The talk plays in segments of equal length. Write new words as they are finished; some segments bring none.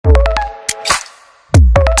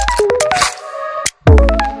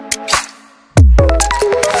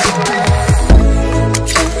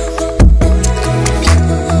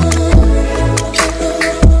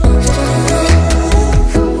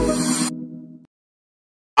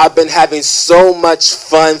I've been having so much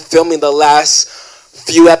fun filming the last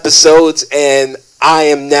few episodes, and I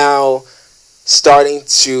am now starting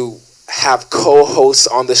to have co-hosts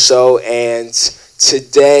on the show. And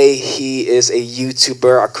today he is a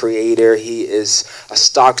YouTuber, a creator. He is a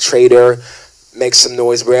stock trader. Make some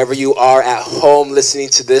noise wherever you are at home listening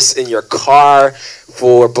to this in your car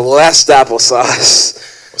for Blessed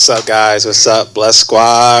Applesauce. What's up, guys? What's up, Blessed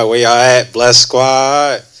Squad? Where y'all at, Blessed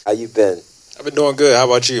Squad? How you been? I've been doing good. How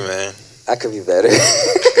about you, man? I could be better.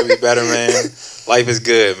 Could be better, man. Life is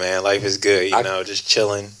good, man. Life is good. You know, just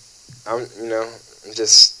chilling. I'm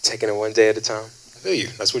just taking it one day at a time. I feel you.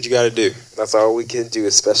 That's what you got to do. That's all we can do,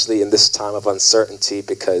 especially in this time of uncertainty,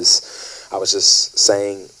 because I was just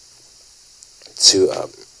saying to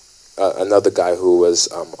another guy who was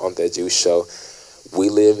on the Edu show, we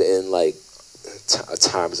live in like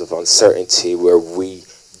times of uncertainty where we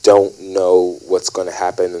don't know what's going to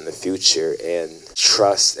happen in the future, and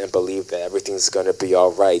trust and believe that everything's going to be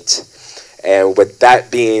all right. And with that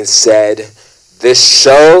being said, this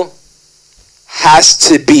show has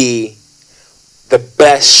to be the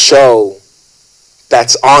best show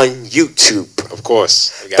that's on YouTube. Of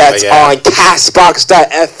course. That's on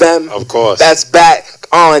Castbox.fm. Of course. That's back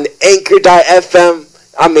on Anchor.fm.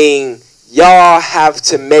 I mean, y'all have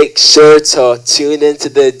to make sure to tune into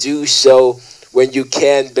the Do Show when you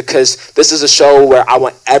can, because this is a show where I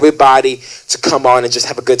want everybody to come on and just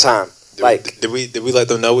have a good time. Did we let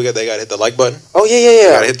them know they got to hit the like button? Oh, yeah.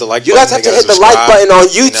 They got to hit the like button. You guys have to hit the like button on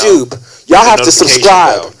YouTube. Y'all have to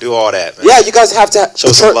subscribe. Bell. Do all that, man. Yeah, you guys have to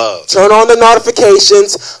show some love. Turn on the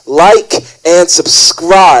notifications, like, and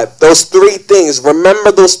subscribe. Those three things.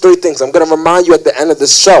 Remember those three things. I'm going to remind you at the end of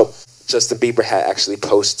this show. Justin Bieber had actually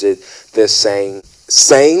posted this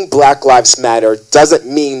saying Black Lives Matter doesn't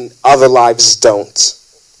mean other lives don't.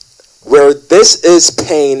 Where this is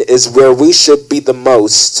pain is where we should be the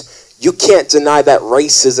most. You can't deny that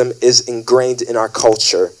racism is ingrained in our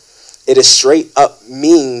culture. It is straight up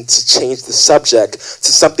mean to change the subject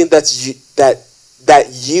to something that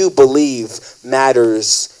you believe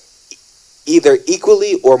matters either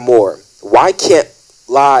equally or more. Why can't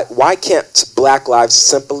Black lives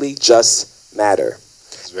simply just matter?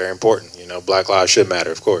 It's very important. Black lives should matter,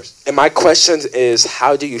 of course. And my question is,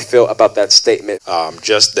 how do you feel about that statement?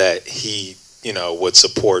 Just that he, would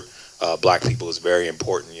support black people is very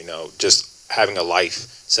important. Just having a life,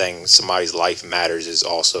 saying somebody's life matters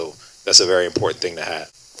that's a very important thing to have.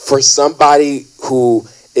 For somebody who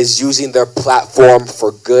is using their platform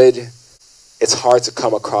for good, it's hard to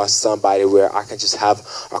come across somebody where I can just have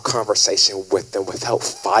a conversation with them without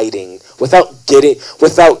fighting, without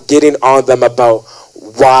getting on them about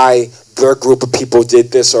why their group of people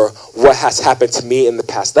did this or what has happened to me in the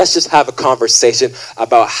past. Let's just have a conversation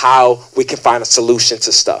about how we can find a solution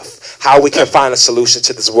to stuff, how we can find a solution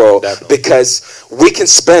to this world. Definitely. Because we can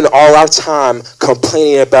spend all our time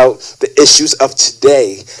complaining about the issues of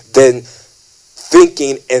today, then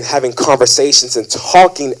thinking and having conversations and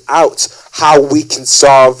talking out how we can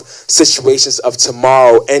solve situations of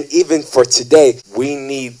tomorrow. And even for today, we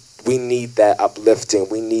need that uplifting.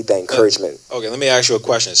 We need that encouragement. Okay, let me ask you a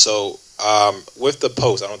question. So, with the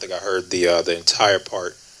post, I don't think I heard the entire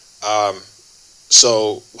part.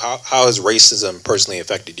 So, how has racism personally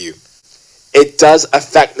affected you? It does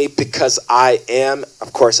affect me because I am,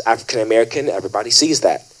 of course, African American. Everybody sees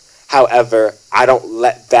that. However, I don't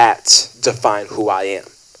let that define who I am.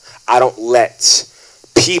 I don't let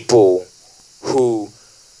people who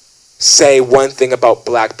say one thing about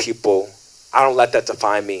black people, I don't let that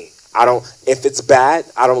define me. If it's bad,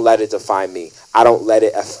 I don't let it define me. I don't let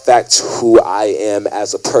it affect who I am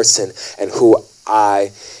as a person and who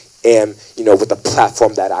I am, with the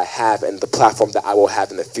platform that I have and the platform that I will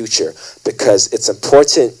have in the future. Because it's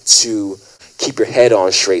important to keep your head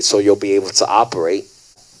on straight so you'll be able to operate.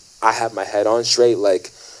 I have my head on straight.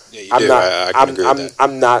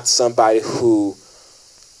 I'm not somebody who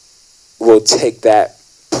will take that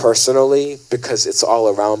personally because it's all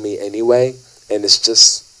around me anyway, and it's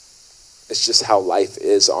just how life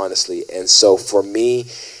is, honestly. And so for me,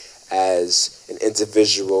 as an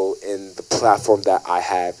individual in the platform that I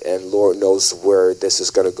have, and Lord knows where this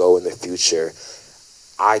is going to go in the future,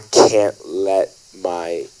 I can't let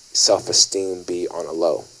my self-esteem be on a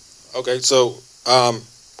low. Okay, so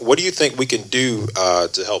what do you think we can do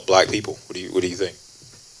to help black people? What do you think?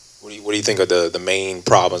 What do you think are the main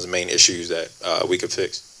problems, the main issues that we could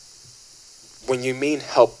fix? When you mean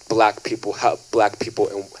help black people,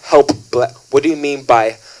 and what do you mean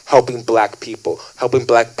by helping black people? Helping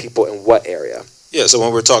black people in what area? Yeah, so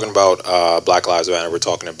when we're talking about Black Lives Matter, we're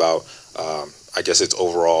talking about, I guess it's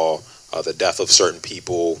overall the death of certain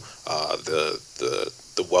people, the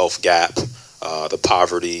the wealth gap, the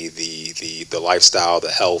poverty, the lifestyle,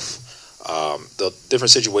 the health, the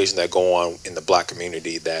different situations that go on in the black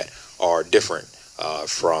community that are different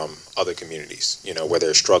from other communities, where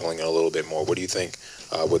they're struggling a little bit more. What do you think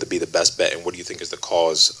would be the best bet, and what do you think is the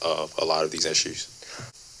cause of a lot of these issues?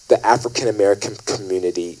 The African American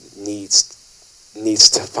community needs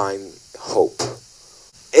to find hope.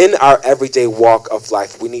 In our everyday walk of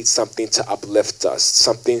life, we need something to uplift us,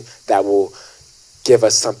 something that will give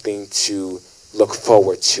us something to look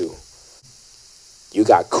forward to. You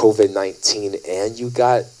got COVID-19 and you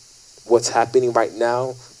got what's happening right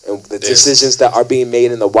now, and the decisions that are being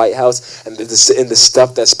made in the White House, and the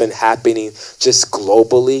stuff that's been happening just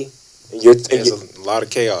globally. There's a lot of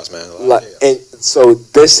chaos, man. And so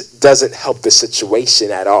this doesn't help the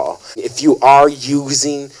situation at all. If you are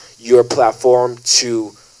using your platform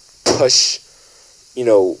to push,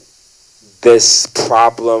 this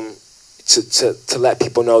problem, to let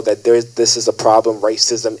people know that this is a problem,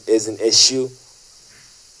 racism is an issue,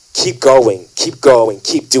 keep going, keep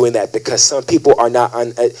doing that, because some people are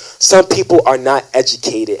not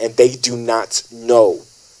educated and they do not know.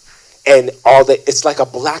 And it's like a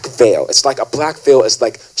black veil. It's like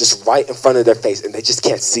just right in front of their face, and they just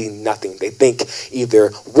can't see nothing. They think either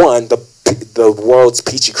one, the world's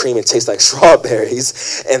peachy cream and tastes like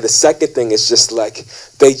strawberries, and the second thing is just like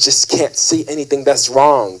they just can't see anything that's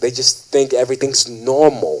wrong. They just think everything's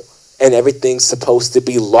normal and everything's supposed to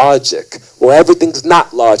be logic. Well, everything's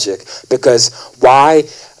not logic, because why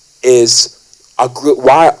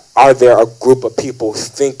are there a group of people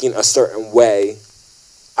thinking a certain way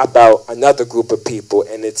about another group of people,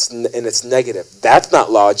 and it's negative? That's not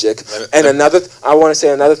logic. And I want to say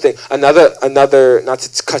another thing, another, not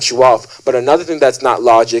to cut you off, but another thing that's not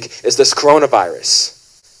logic is this coronavirus.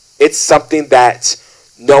 It's something that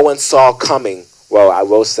no one saw coming. Well, I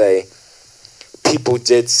will say people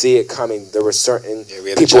did see it coming. There were certain we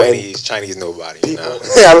had people, Chinese nobody.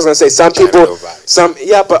 I was going to say some people,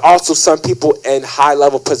 but also some people in high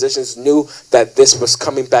level positions knew that this was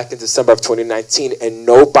coming back in December of 2019, and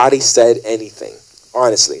nobody said anything.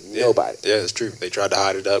 Honestly, nobody. Yeah, it's true. They tried to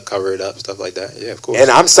hide it up, cover it up, stuff like that. Yeah, of course. And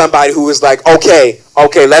I'm somebody who was like, okay,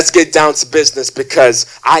 let's get down to business,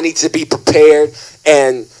 because I need to be prepared,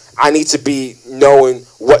 and I need to be knowing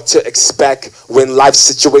what to expect when life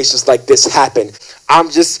situations like this happen. I'm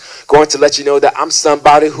just going to let you know that I'm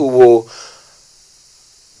somebody who will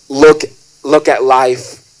look at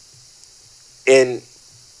life in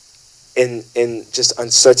just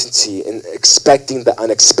uncertainty and expecting the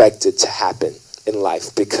unexpected to happen in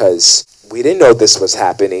life, because we didn't know this was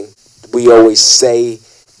happening. We always say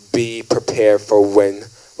be prepared for when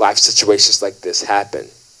life situations like this happen.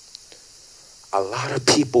 A lot of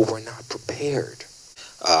people were not prepared.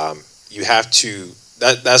 You have to,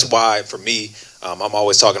 that's why for me, I'm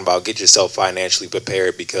always talking about get yourself financially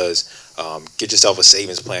prepared, because get yourself a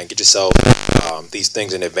savings plan, get yourself these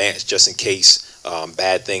things in advance, just in case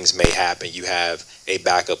bad things may happen. You have a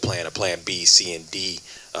backup plan, a plan B, C, and D,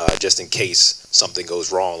 just in case something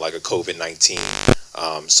goes wrong, like a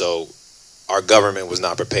COVID-19. So our government was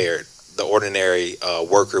not prepared. The ordinary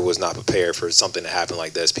worker was not prepared for something to happen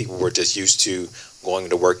like this. People were just used to going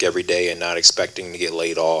to work every day and not expecting to get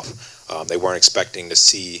laid off. They weren't expecting to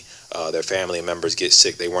see their family members get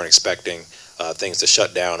sick. They weren't expecting things to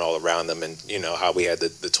shut down all around them. And how we had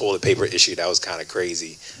the toilet paper issue, that was kind of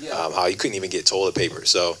crazy. How you couldn't even get toilet paper.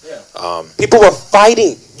 So people were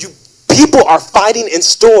fighting. People are fighting in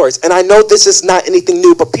stores, and I know this is not anything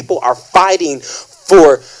new, but people are fighting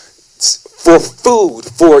for food,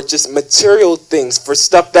 for just material things, for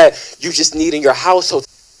stuff that you just need in your household.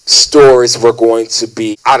 Stores were going to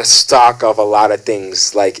be out of stock of a lot of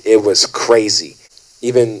things. Like, it was crazy.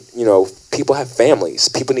 Even, people have families.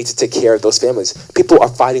 People need to take care of those families. People are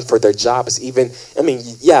fighting for their jobs.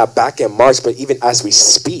 Back in March, but even as we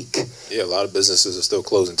speak. Yeah, a lot of businesses are still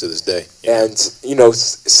closing to this day. And,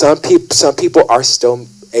 some people are still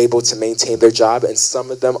able to maintain their job, and some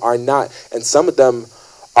of them are not. And some of them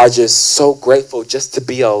are just so grateful just to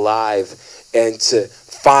be alive, and to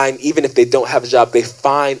find, even if they don't have a job, they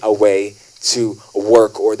find a way to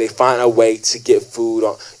work, or they find a way to get food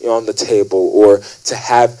on the table, or to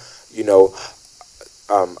have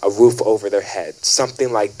a roof over their head,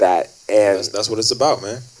 something like that. And that's what it's about,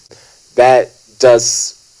 man. That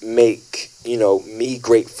does make me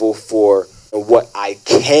grateful for what I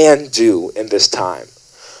can do in this time,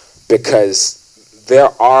 because there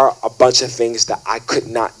are a bunch of things that I could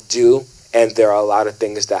not do, and there are a lot of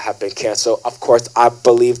things that have been canceled. Of course, I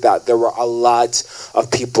believe that there were a lot of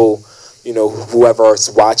people, whoever is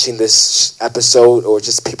watching this episode, or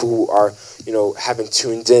just people who are, having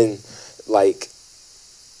tuned in, like,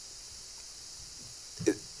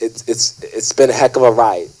 it's been a heck of a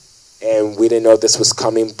ride, and we didn't know this was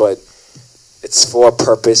coming, but it's for a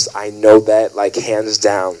purpose. I know that, like, hands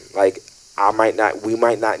down. Like, we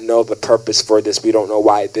might not know the purpose for this. We don't know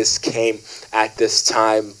why this came at this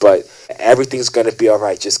time, but everything's gonna be all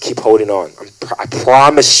right. Just keep holding on. I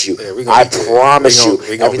promise you. Yeah, I promise you,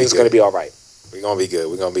 everything's gonna be all right. We're gonna be good.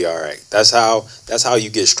 We're gonna be all right. That's how you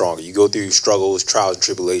get stronger. You go through struggles, trials, and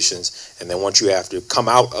tribulations, and then once you have to come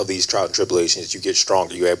out of these trials and tribulations, you get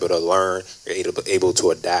stronger. You're able to learn. You're able to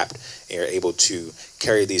adapt, and you're able to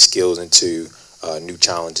carry these skills into new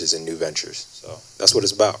challenges and new ventures. So that's what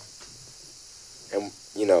it's about. And,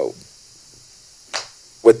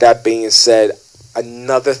 with that being said,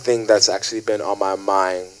 another thing that's actually been on my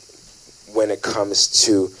mind when it comes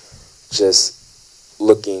to just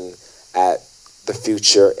looking at the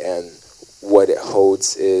future and what it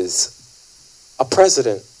holds is a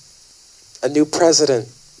president, a new president.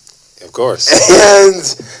 Of course. And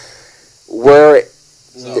so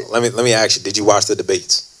let me ask you, did you watch the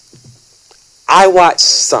debates? I watched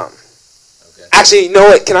some. Okay. Actually, you know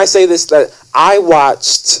what? Can I say this? That I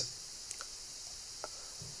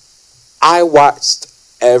watched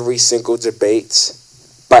every single debate,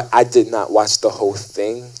 but I did not watch the whole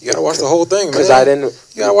thing. You gotta watch the whole thing, man. Because I didn't.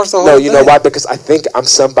 You gotta watch the whole thing. No, you know why? Because I think I'm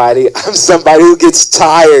somebody who gets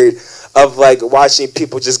tired of, like, watching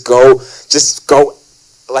people just go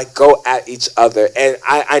at each other. And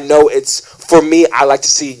I know for me, I like to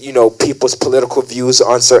see, people's political views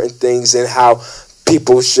on certain things and how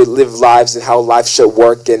people should live lives and how life should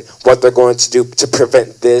work and what they're going to do to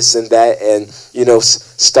prevent this and that and,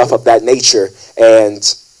 stuff of that nature. And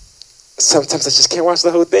sometimes I just can't watch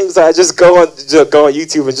the whole thing, so I just go on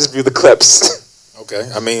YouTube and just view the clips. Okay.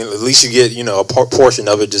 I mean, at least you get, a portion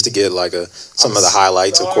of it just to get like some of the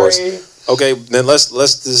highlights, of course. Okay, then let's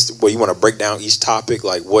just, you want to break down each topic,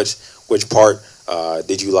 like which part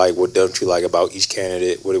did you like, what don't you like about each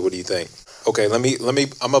candidate? What do you think? Okay, I'm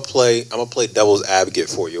gonna play devil's advocate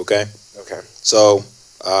for you, okay? Okay. So,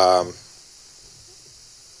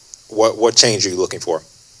 what change are you looking for?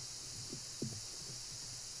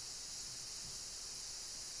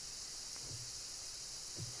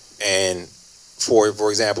 And for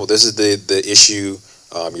example, this is the issue.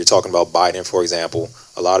 You're talking about Biden, for example.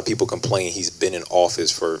 A lot of people complain he's been in office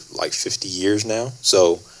for like 50 years now.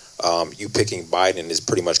 So you picking Biden is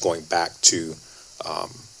pretty much going back to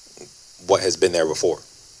what has been there before.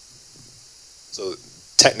 So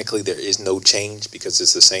technically there is no change because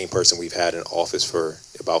it's the same person we've had in office for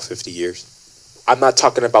about 50 years. I'm not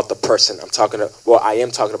talking about the person. I am talking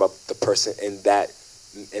about the person in that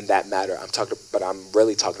matter. But I'm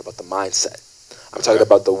really talking about the mindset. I'm talking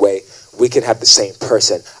about the way we can have the same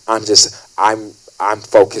person. I'm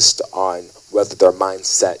focused on whether their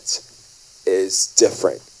mindset is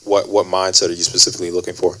different. What mindset are you specifically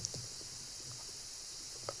looking for?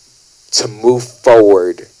 To move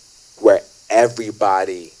forward where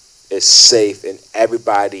everybody is safe and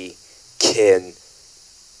everybody can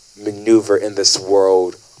maneuver in this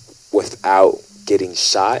world without getting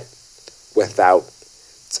shot, without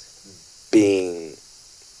being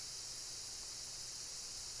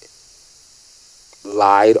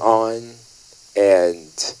lied on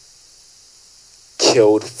and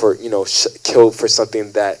killed for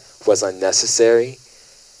something that was unnecessary,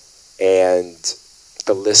 and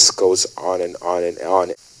the list goes on and on and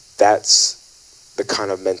on. That's the kind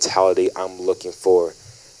of mentality I'm looking for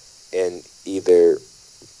and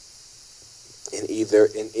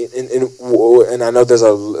I know there's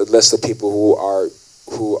a list of people who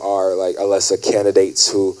are like a list of candidates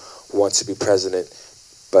who want to be president,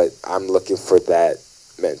 but I'm looking for that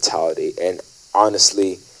mentality. And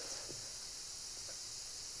honestly,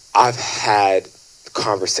 I've had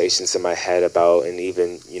conversations in my head about, and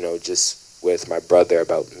even, just with my brother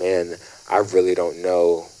about, man, I really don't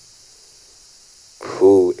know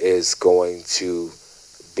who is going to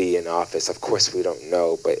be in office. Of course we don't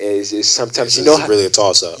know, but it's sometimes, it's really a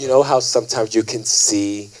toss-up. You know how sometimes you can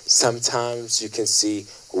see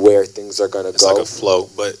where things are going to go. It's like a flow,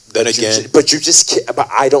 but then again... But you just can't, but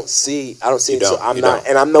I don't see it, so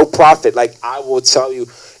I'm no prophet. Like, I'll tell you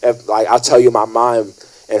my mind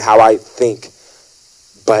and how I think,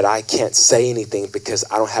 but I can't say anything because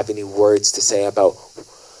I don't have any words to say about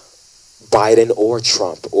Biden or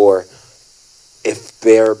Trump, or if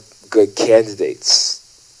they're good candidates.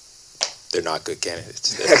 They're not good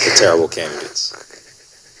candidates. They're terrible candidates.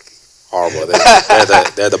 Horrible.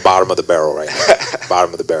 They're the bottom of the barrel right now.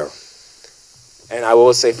 Bottom of the barrel. And I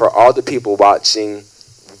will say, for all the people watching,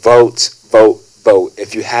 vote, vote, vote.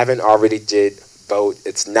 If you haven't already did, vote.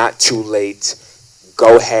 It's not too late.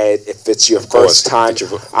 Go ahead. If it's your first time,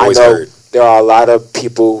 I know there are a lot of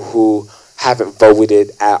people who haven't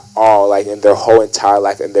voted at all, like in their whole entire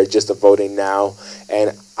life, and they're just voting now.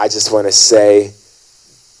 And I just want to say,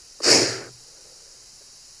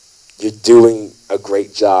 you're doing a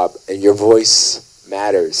great job, and your voice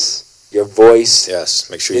matters. Your voice, yes,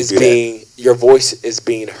 make sure you do that. Your voice is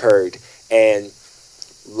being heard, and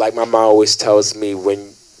like my mom always tells me,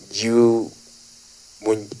 when you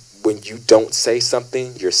don't say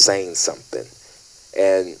something, you're saying something.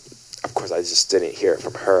 And of course, I just didn't hear it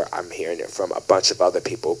from her. I'm hearing it from a bunch of other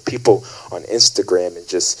people on Instagram and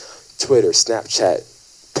just Twitter, Snapchat,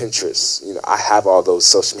 Pinterest. You know, I have all those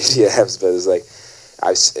social media apps, but it's like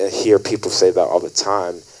I hear people say that all the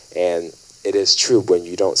time, and it is true. When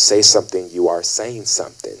you don't say something, you are saying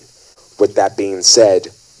something. With that being said,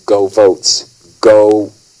 go vote.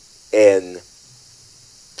 Go and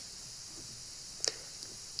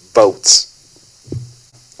vote.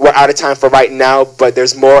 We're out of time for right now, but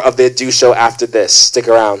there's more of the Ado Show after this. Stick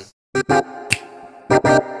around.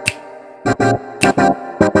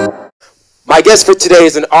 My guest for today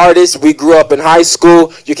is an artist. We grew up in high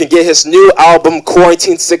school. You can get his new album,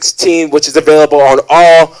 Quarantine 16, which is available on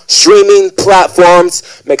all streaming platforms.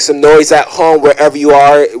 Make some noise at home wherever you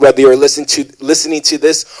are, whether you're listening to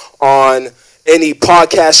this on any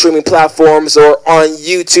podcast streaming platforms or on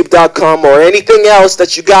YouTube.com or anything else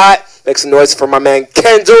that you got. Make some noise for my man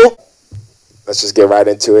Kendall. Let's just get right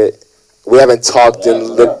into it. We haven't talked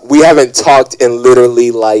in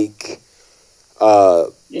literally like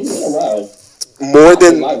more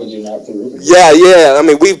than yeah. I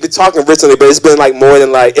mean, we've been talking recently, but it's been like more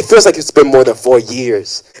than like it feels like it's been more than 4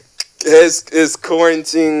 years. Is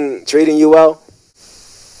quarantine treating you well?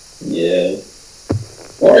 Yeah,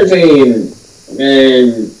 quarantine,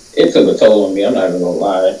 man, it took a toll on me. I'm not even gonna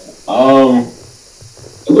lie.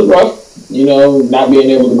 It was rough, you know, not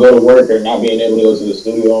being able to go to work or not being able to go to the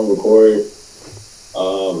studio and record.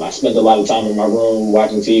 I spent a lot of time in my room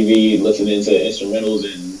watching TV, listening to instrumentals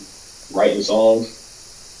and writing songs.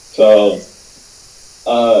 So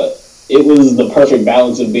it was the perfect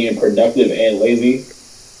balance of being productive and lazy,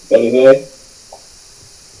 so to say.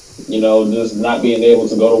 You know, just not being able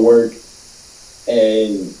to go to work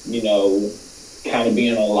and, you know, kind of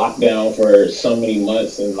being on lockdown for so many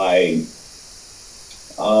months and like,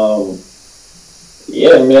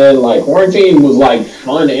 yeah, man, like quarantine was like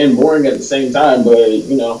fun and boring at the same time, but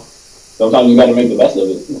you know, sometimes you gotta make the best of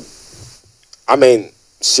it. I mean,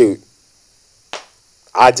 shoot,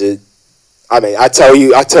 I did. I mean, I tell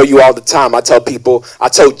you all the time. I tell people, I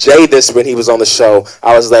told Jay this when he was on the show.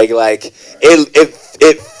 I was like it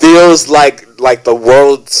feels like the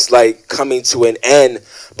world's like coming to an end,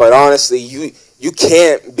 but honestly, you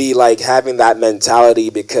can't be like having that mentality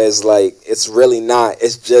because like it's really not.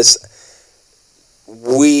 It's just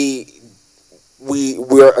we're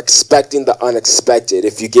expecting the unexpected,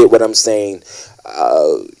 if you get what I'm saying.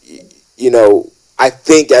 You know, I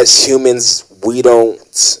think as humans we don't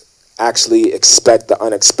actually expect the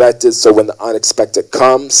unexpected, so when the unexpected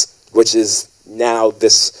comes, which is now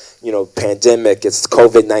this, you know, pandemic, it's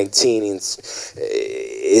COVID-19,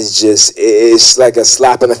 it's like a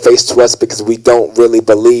slap in the face to us because we don't really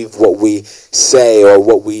believe what we say or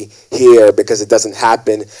what we hear because it doesn't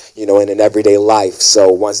happen, you know, in an everyday life. So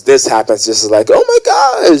once this happens, this is like, oh my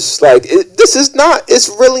gosh, like it's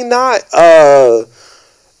really not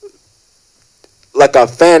like a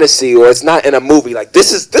fantasy, or it's not in a movie. Like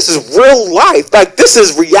this is real life. Like this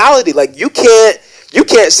is reality. Like you can't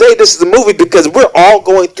say this is a movie because we're all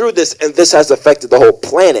going through this, and this has affected the whole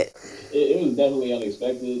planet. It was definitely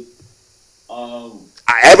unexpected.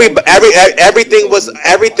 Everything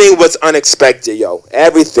was unexpected, yo.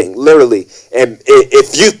 Everything, literally. And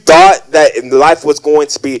if you thought that life was going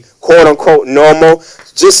to be quote unquote normal,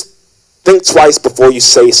 just think twice before you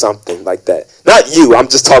say something like that. Not you. I'm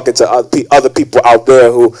just talking to other people out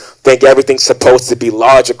there who think everything's supposed to be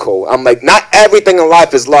logical. I'm like, not everything in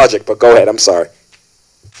life is logic. But go ahead. I'm sorry.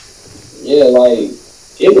 Yeah, like,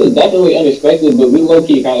 it was definitely unexpected, but we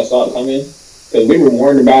low-key kind of saw it coming. Because we were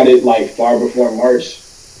warned about it, like, far before March.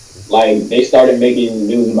 Like, they started making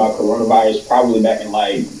news about coronavirus probably back in,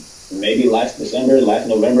 like, maybe last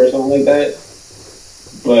November or something like that.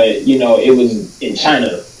 But, you know, it was in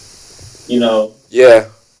China, you know. Yeah.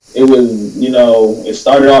 It was, you know, it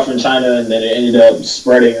started off in China and then it ended up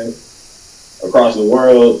spreading across the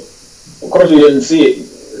world. Of course, we didn't see it.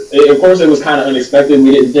 Of course, it was kind of unexpected.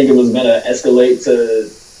 We didn't think it was going to escalate to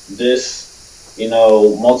this, you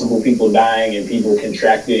know, multiple people dying and people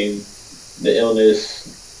contracting the illness,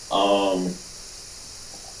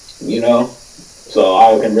 you know. So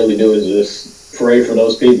all I can really do is just pray for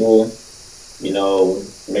those people, you know,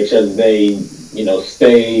 make sure that they, you know,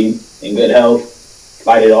 stay in good health,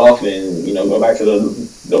 fight it off, and go back to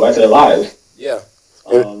their lives. Yeah.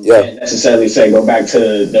 Can't necessarily say go back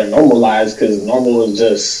to their normal lives, because normal is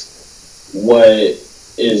just what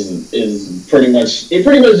is pretty much, it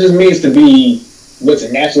pretty much just means to be what's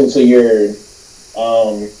natural to your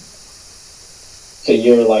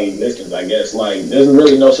like existence, I guess. Like, there's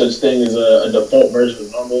really no such thing as a default version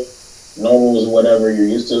of normal. Normal is whatever you're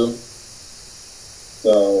used to.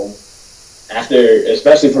 So after,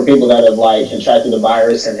 especially for people that have like contracted the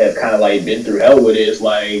virus and have kind of like been through hell with it, it's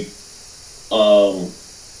like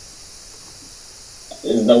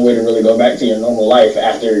there's no way to really go back to your normal life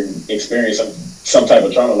after experiencing some type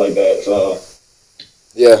of trauma like that. So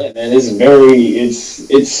yeah, and it's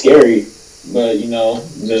scary, but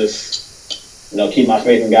just keep my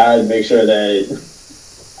faith in God, make sure that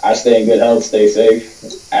I stay in good health, stay safe.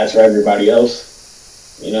 As for everybody else,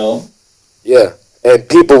 yeah, and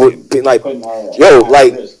people would be like,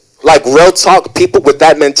 like real talk, people with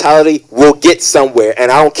that mentality will get somewhere,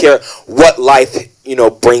 and I don't care what life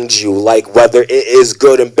brings you, like whether it is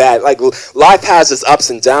good and bad. Like, life has its ups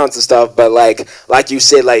and downs and stuff, but like you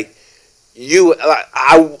said, like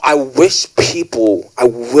I wish people,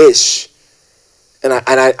 and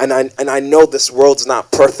I know this world's not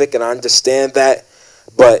perfect, and I understand that,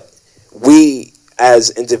 but we as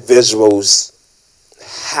individuals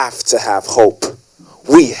have to have hope.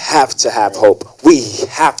 We have to have hope. We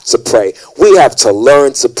have to pray. We have to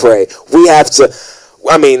learn to pray. We have to.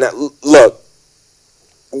 I mean, look.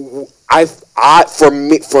 For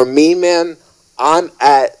me, man, I'm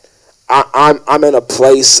in a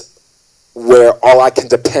place where all I can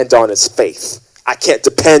depend on is faith. I can't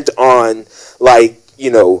depend on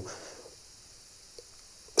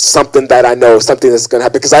something that I know, something that's going to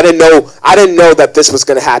happen, because I didn't know that this was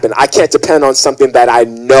going to happen. I can't depend on something that I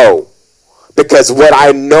know, because what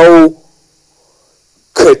I know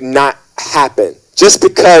could not happen. Just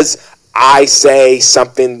because I say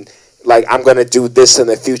something like I'm going to do this in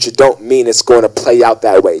the future don't mean it's going to play out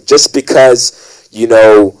that way. Just because, if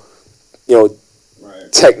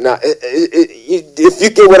you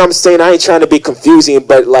get what I'm saying, I ain't trying to be confusing,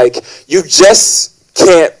 but like, you just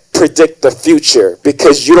can't predict the future,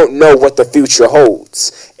 because you don't know what the future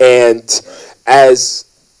holds. And as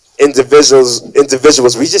individuals,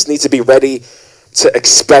 we just need to be ready to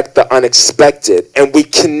expect the unexpected, and we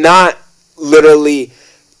cannot literally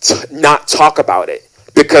not talk about it,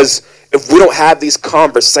 because if we don't have these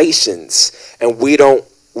conversations and we don't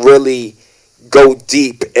really go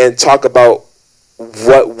deep and talk about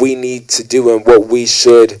what we need to do and what we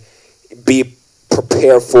should be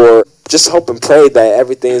prepared for, just hope and pray that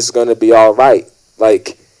everything is going to be all right.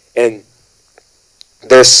 Like, and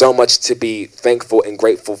there's so much to be thankful and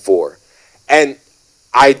grateful for. And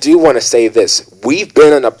I do want to say this. We've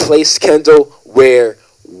been in a place, Kendall, where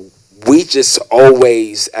we just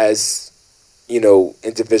always, as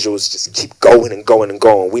individuals, just keep going and going and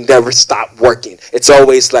going. We never stop working. It's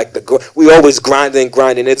always like we always grind and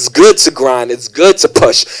grind, and it's good to grind. It's good to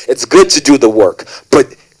push. It's good to do the work.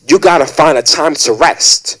 But you got to find a time to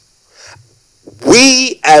rest.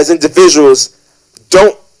 We as individuals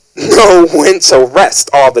don't know when to rest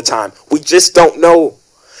all the time. We just don't know.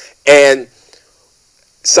 And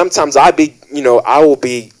sometimes I will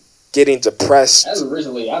be getting depressed. As of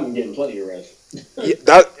recently, I've been getting plenty of rest.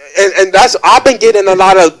 That's I've been getting a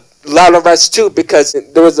lot of rest too, because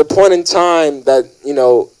there was a point in time that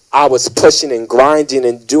I was pushing and grinding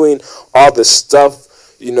and doing all the stuff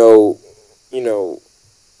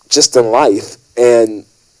just in life. And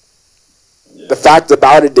the fact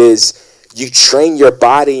about it is, you train your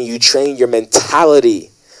body and you train your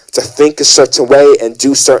mentality to think a certain way and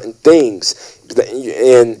do certain things,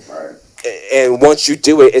 and once you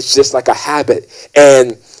do it, it's just like a habit,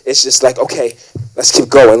 and it's just like, okay, let's keep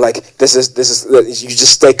going. Like, this is you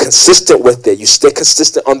just stay consistent with it. You stay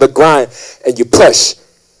consistent on the grind, and you push,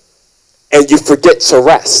 and you forget to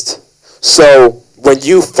rest. So when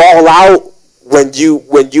you fall out, when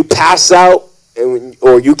you pass out,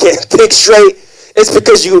 or you can't think straight, it's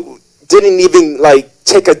because you didn't even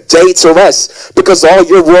take a day to rest, because all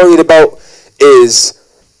you're worried about is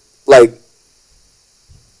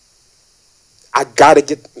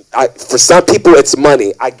for some people it's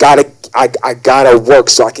money. I gotta work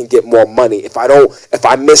so I can get more money. If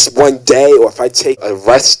I miss one day, or if I take a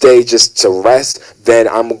rest day just to rest, then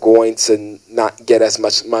I'm going to not get as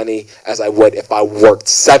much money as I would if I worked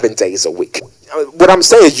 7 days a week. What I'm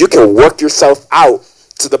saying is, you can work yourself out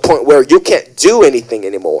to the point where you can't do anything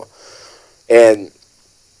anymore. And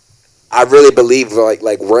I really believe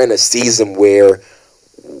like we're in a season where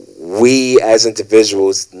we as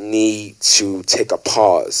individuals need to take a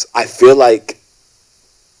pause. I feel like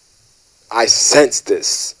I sense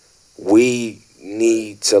this. We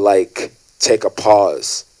need to like take a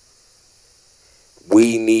pause.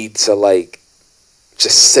 We need to like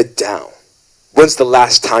just sit down. When's the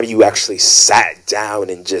last time you actually sat down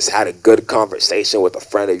and just had a good conversation with a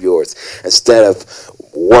friend of yours instead of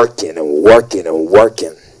working and working and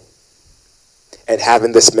working and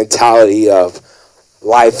having this mentality of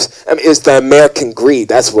life? I mean, it's the American greed.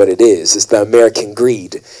 That's what it is. It's the American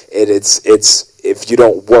greed. It's if you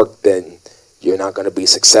don't work, then you're not going to be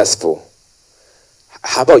successful.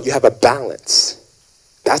 How about you have a balance?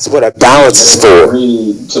 That's what a balance is for.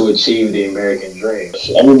 To achieve the American dream.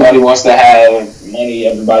 Everybody wants to have money.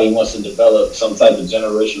 Everybody wants to develop some type of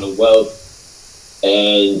generational wealth.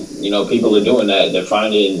 And, you know, people are doing that. They're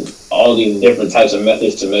finding all these different types of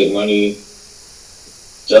methods to make money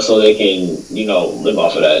just so they can, you know, live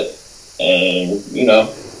off of that. And, you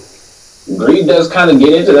know, greed does kind of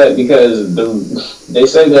get into that because they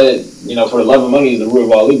say that, you know, for the love of money is the root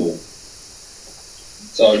of all evil.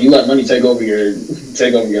 So if you let money take over your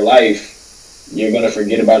life, you're gonna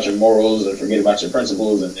forget about your morals and forget about your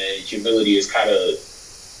principles, and then humility is kind of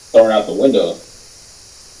thrown out the window.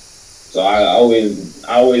 So I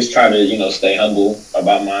always try to, you know, stay humble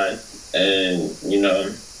about mine, and you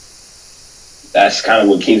know, that's kind of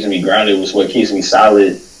what keeps me grounded. Was what keeps me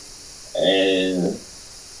solid, and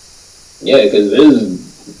yeah, because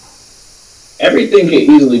everything can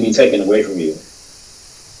easily be taken away from you,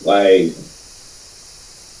 like.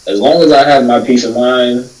 As long as I have my peace of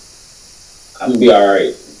mind, I'm going to be all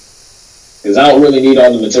right. Because I don't really need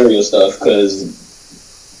all the material stuff, because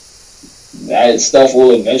that stuff will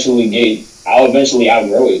I'll eventually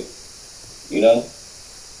outgrow it, you know?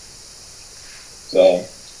 So,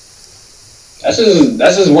 that's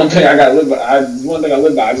just one thing I got to live by. One thing I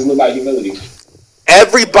live by. I just live by humility.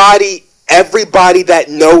 Everybody that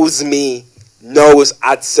knows me knows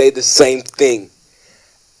I'd say the same thing.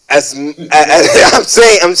 As I'm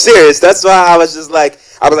serious. That's why I was like,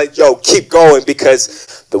 yo, keep going,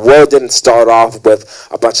 because the world didn't start off with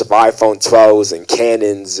a bunch of iPhone 12s and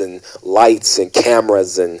Canons and lights and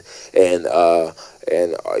cameras and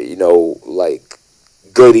you know, like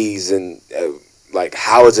goodies and like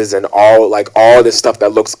houses and all this stuff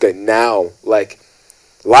that looks good now. Like,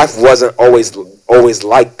 life wasn't always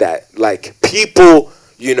like that. Like, people,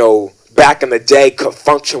 you know, back in the day could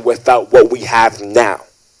function without what we have now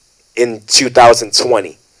in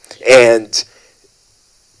 2020. And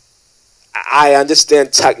I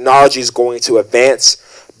understand technology is going to advance,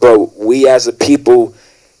 but we as a people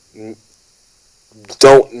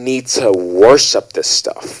don't need to worship this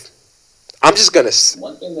stuff. I'm just gonna.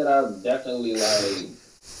 One thing that I've definitely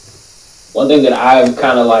one thing that I've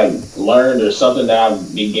kind of like learned, or something that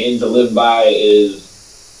I've begun to live by, is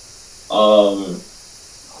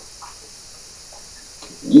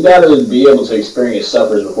you gotta be able to experience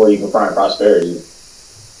suffering before you can find prosperity.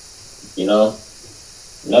 You know,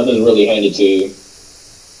 nothing's really handed to you.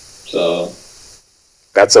 So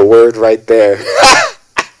that's a word right there.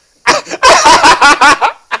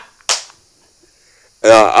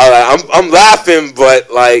 I'm laughing,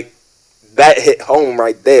 but like that hit home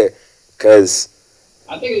right there, because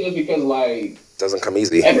I think it's just because like it doesn't come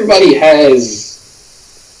easy. Everybody has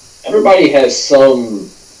a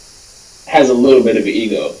little bit of an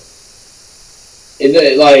ego.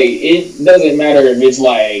 It doesn't matter if it's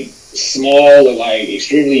like small or like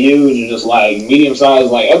extremely huge or just like medium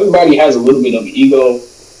sized. Like, everybody has a little bit of ego,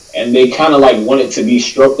 and they kind of like want it to be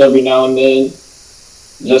stroked every now and then,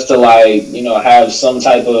 just to like, you know, have some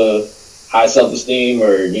type of high self-esteem,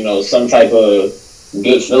 or, you know, some type of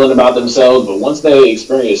good feeling about themselves. But once they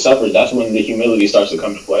experience suffering, that's when the humility starts to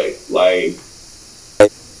come to play. Like,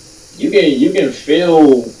 you can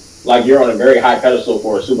feel like you're on a very high pedestal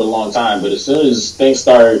for a super long time, but as soon as things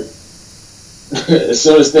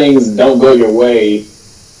don't go your way,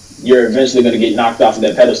 you're eventually going to get knocked off of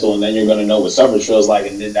that pedestal, and then you're going to know what suffering feels like,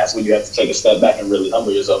 and then that's when you have to take a step back and really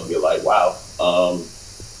humble yourself and be like, wow,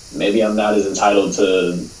 maybe I'm not as entitled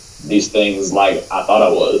to these things like I thought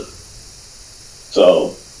I was.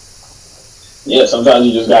 So, yeah, sometimes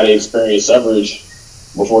you just got to experience suffrage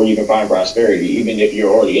before you can find prosperity. Even if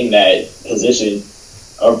you're already in that position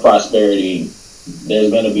of prosperity,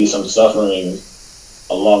 there's going to be some suffering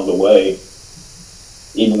along the way,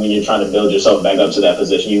 even when you're trying to build yourself back up to that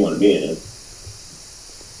position you want to be in.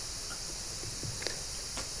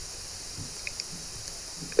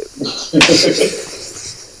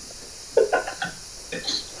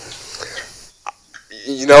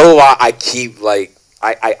 You know why I keep like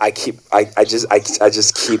I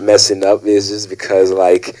just keep messing up, is just because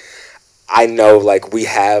like I know like we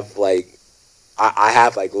have like I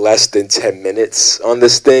have like less than 10 minutes on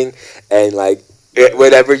this thing, and like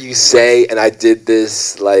whatever you say, and I did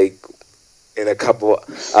this like in a couple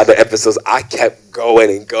other episodes, I kept going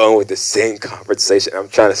and going with the same conversation. I'm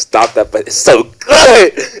trying to stop that, but it's so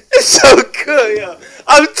good. It's so good, yo.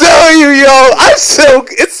 I'm telling you, yo.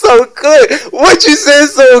 It's so good. What you said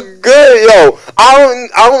is so good, yo. I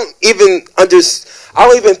don't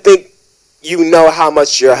even think you know how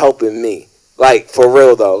much you're helping me. Like, for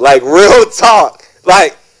real though. Like, real talk.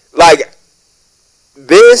 Like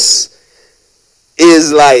this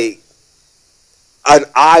is like an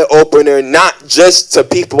eye-opener, not just to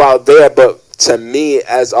people out there, but to me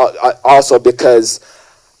as also, because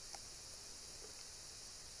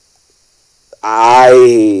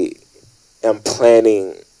I am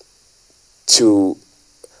planning to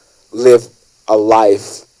live a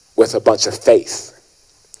life with a bunch of faith.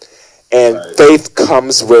 And faith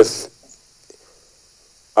comes with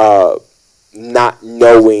not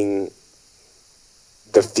knowing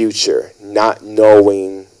the future, not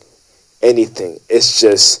knowing anything. It's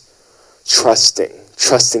just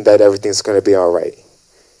trusting that everything's going to be all right.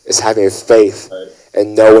 It's having faith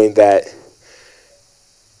and knowing that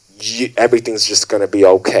everything's just going to be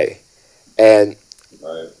okay. And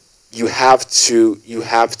you have to,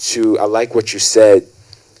 I like what you said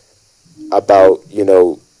about, you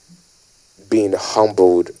know, being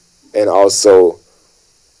humbled, and also,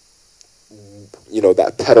 you know,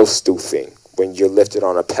 that pedestal thing, when you're lifted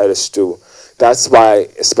on a pedestal. That's why,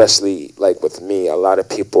 especially like with me, a lot of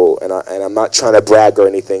people, and I'm not trying to brag or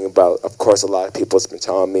anything, about, of course, a lot of people has been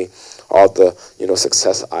telling me all the, you know,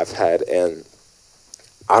 success I've had, and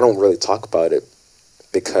I don't really talk about it,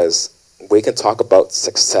 because we can talk about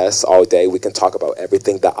success all day. We can talk about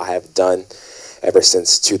everything that I have done ever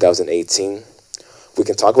since 2018. We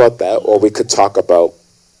can talk about that, or we could talk about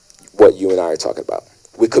what you and I are talking about.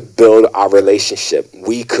 We could build our relationship.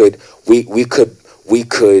 We could be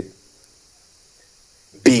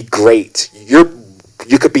great.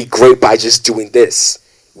 You could be great by just doing this.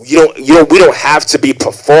 We don't have to be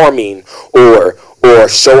performing or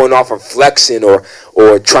showing off or flexing or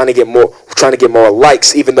trying to get more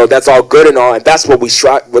likes, even though that's all good and all, and that's what we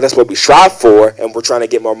strive for, and we're trying to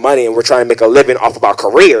get more money, and we're trying to make a living off of our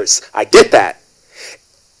careers. I get that.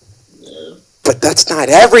 Yeah. But that's not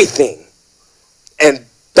everything. And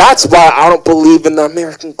that's why I don't believe in the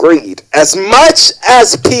American greed. As much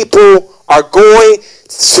as people are going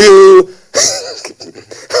to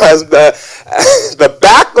as the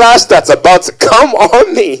backlash that's about to come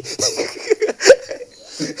on me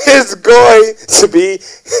is going to be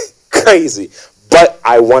crazy. But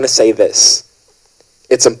I want to say this.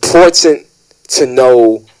 It's important to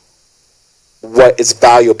know what is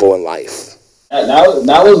valuable in life.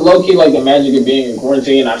 That was low-key like the magic of being in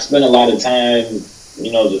quarantine. I've spent a lot of time,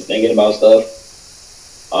 you know, just thinking about stuff.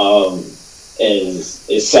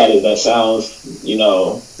 As sad as that sounds, you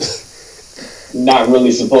know, not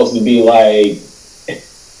really supposed to be like,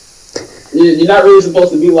 you're not really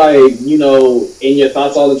supposed to be like, you know, in your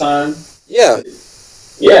thoughts all the time. Yeah.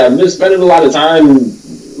 Yeah, I've been spending a lot of time,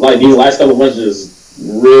 like these last couple months, just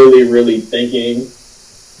really, really thinking.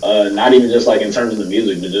 Not even just like in terms of the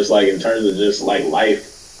music, but just like in terms of just like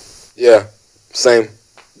life. Yeah, same.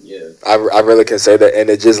 Yeah. I really can say that, and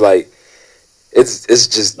it just like, it's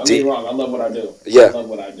just deep. Don't get me wrong, I love what I do. Yeah. I love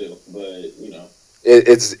what I do, but you know.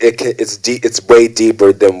 It's deep. It's way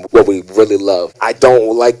deeper than what we really love. I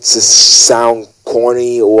don't like to sound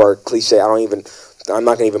corny or cliche. I'm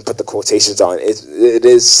not gonna even put the quotations on. It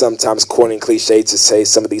is sometimes corny and cliche to say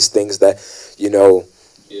some of these things that, you know,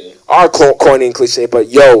 are corny and cliche. But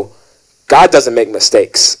yo, God doesn't make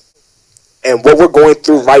mistakes, and what we're going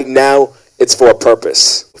through right now, it's for a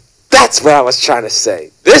purpose. That's what I was trying to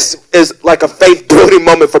say. This is like a faith building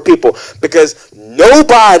moment for people, because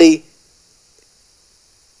nobody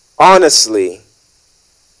honestly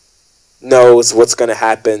knows what's going to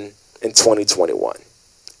happen in 2021,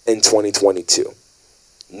 in 2022.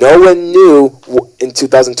 No one knew in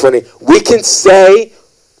 2020. We can say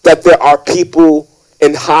that there are people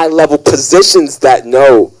in high-level positions that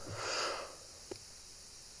know,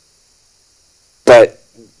 but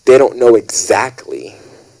they don't know exactly.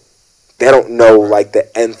 They don't know like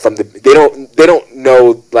the end from the. They don't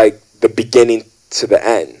know like the beginning to the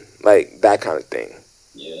end, like that kind of thing.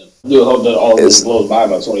 Yeah, I do hope that all of this blows by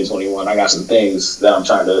 2021. I got some things that I'm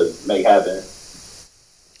trying to make happen.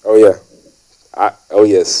 Oh yeah. Oh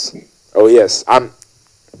yes. I'm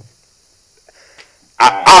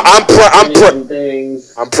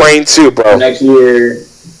praying too, bro. Next year,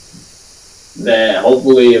 that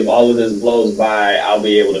hopefully, if all of this blows by, I'll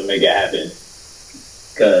be able to make it happen.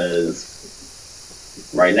 Because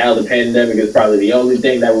right now the pandemic is probably the only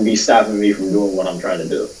thing that would be stopping me from doing what I'm trying to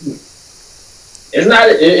do.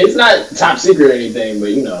 It's not top secret or anything,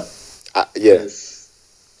 but yeah.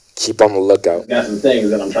 Keep on the lookout. Got some things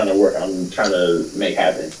that I'm trying to make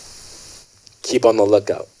happen. Keep on the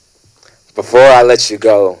lookout. Before I let you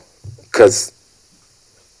go, because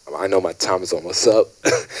I know my time is almost up,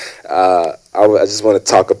 I just want to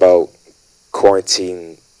talk about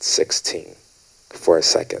Quarantine 16 for a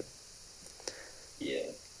second. Yeah.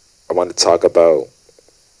 I want to talk about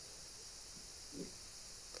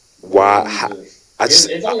why. It's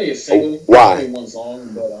only a single. Why? It's only one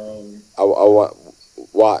song, but I want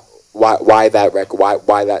why that record?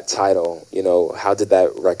 Why that title? How did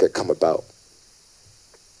that record come about?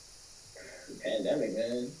 Pandemic,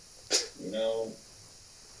 man.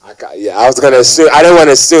 I was gonna assume. I didn't want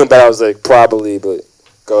to assume, but I was like probably. But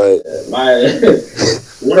go ahead.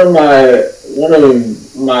 One of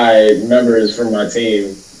my members from my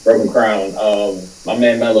team, Broken Crown, my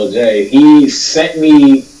man Mellow J, he sent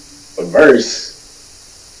me a verse.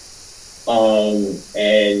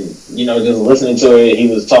 And just listening to it, he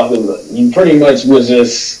was talking. He pretty much was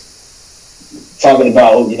just talking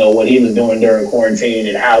about what he was doing during quarantine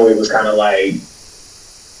and how it was kind of like.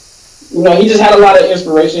 He just had a lot of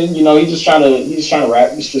inspiration. He's just trying to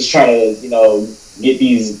rap. He's just trying to get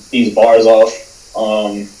these bars off.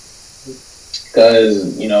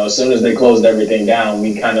 Because as soon as they closed everything down,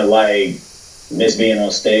 we kind of like miss being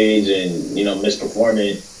on stage and miss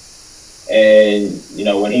performing. And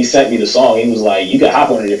when he sent me the song, he was like, "You can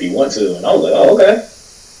hop on it if you want to," and I was like, "Oh, okay."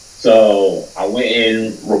 So I went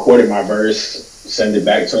in, recorded my verse, sent it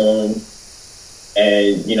back to him.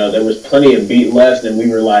 And, there was plenty of beat left, and we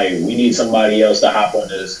were like, we need somebody else to hop on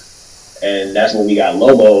this. And that's when we got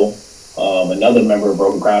Lobo, another member of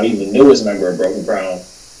Broken Crown. He's the newest member of Broken Crown.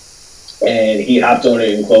 And he hopped on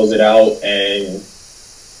it and closed it out. And,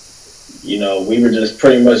 we were just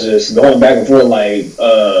pretty much just going back and forth like,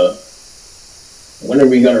 when are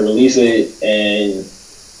we going to release it? And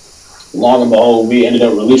long and behold, we ended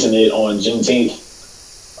up releasing it on Juneteenth.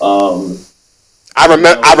 I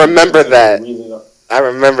remember that. I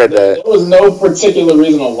remember that. There was no particular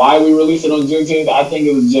reason on why we released it on Juneteenth. I think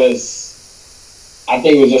it was just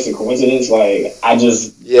a coincidence. Like I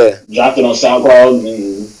just dropped it on SoundCloud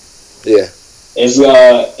and it's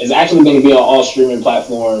actually going to be on all streaming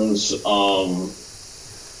platforms on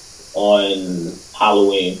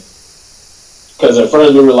Halloween. Because at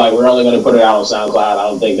first we were like, we're only going to put it out on SoundCloud. I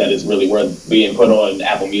don't think that it's really worth being put on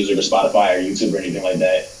Apple Music or Spotify or YouTube or anything like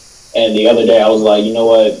that. And the other day I was like, you know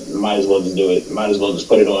what? Might as well just do it. Might as well just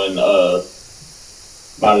put it on.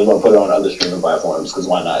 Might as well put it on other streaming platforms because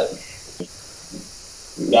why not?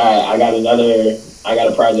 I got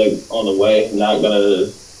a project on the way. I'm not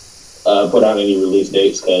gonna put out any release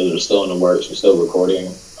dates because they're still in the works. We're still recording.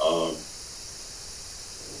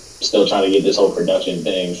 Still trying to get this whole production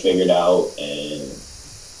thing figured out. And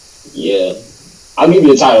yeah, I'll give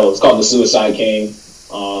you the title. It's called The Suicide King.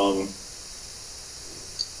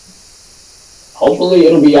 Hopefully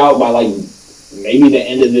it'll be out by like maybe the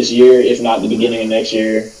end of this year, if not the beginning of next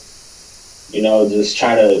year. Just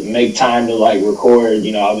trying to make time to like record.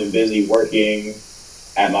 I've been busy working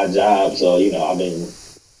at my job, so I've been.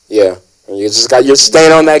 Yeah, and you're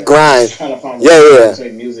staying on that grind. Trying to find ways to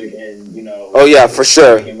make music and Oh yeah, for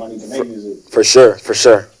sure. Making money to make music. For sure.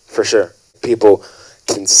 People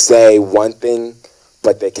can say one thing,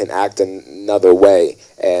 but they can act another way,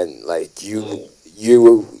 and like you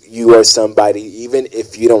are somebody, even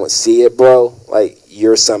if you don't see it, bro, like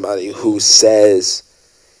you're somebody who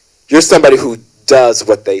does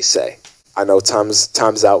what they say. I know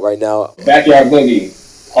time's out right now. Backyard Boogie.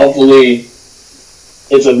 Hopefully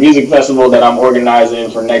it's a music festival that I'm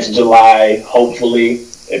organizing for next July, hopefully,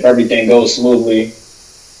 if everything goes smoothly.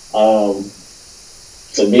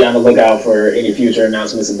 So be on the lookout for any future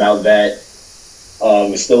announcements about that.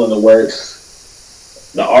 It's still in the works.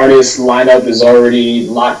 The artist lineup is already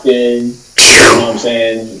locked in. You know what I'm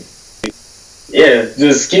saying? Yeah,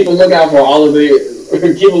 just keep a lookout for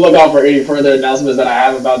keep a lookout for any further announcements that I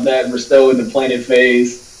have about that. We're still in the planning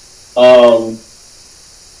phase. I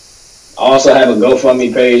also have a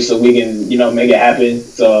GoFundMe page so we can, make it happen.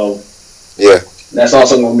 So yeah, that's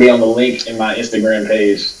also going to be on the link in my Instagram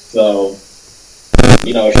page. So, if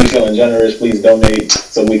you're feeling generous, please donate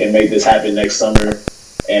so we can make this happen next summer.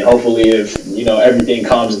 And hopefully if, everything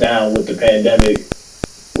calms down with the pandemic,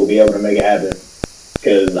 we'll be able to make it happen.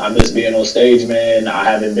 Because I miss being on stage, man. I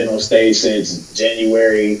haven't been on stage since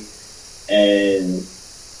January. And,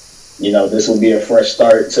 this will be a fresh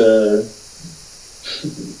start to...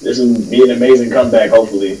 This will be an amazing comeback,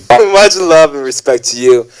 hopefully. Much love and respect to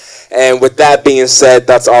you. And with that being said,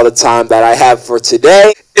 that's all the time that I have for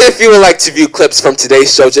today. If you would like to view clips from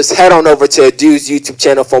today's show, just head on over to Adu's YouTube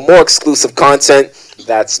channel for more exclusive content.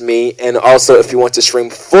 That's me. And also, if you want to stream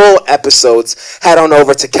full episodes, head on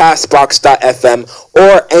over to Castbox.fm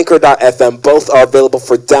or Anchor.fm. Both are available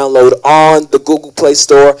for download on the Google Play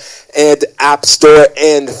Store and App Store.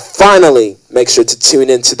 And finally, make sure to tune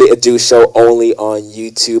into the Adu Show only on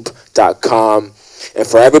YouTube.com. And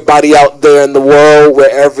for everybody out there in the world,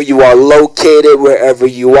 wherever you are located, wherever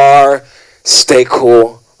you are, stay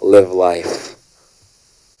cool, live life.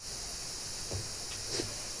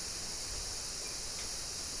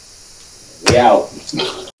 We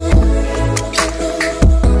out.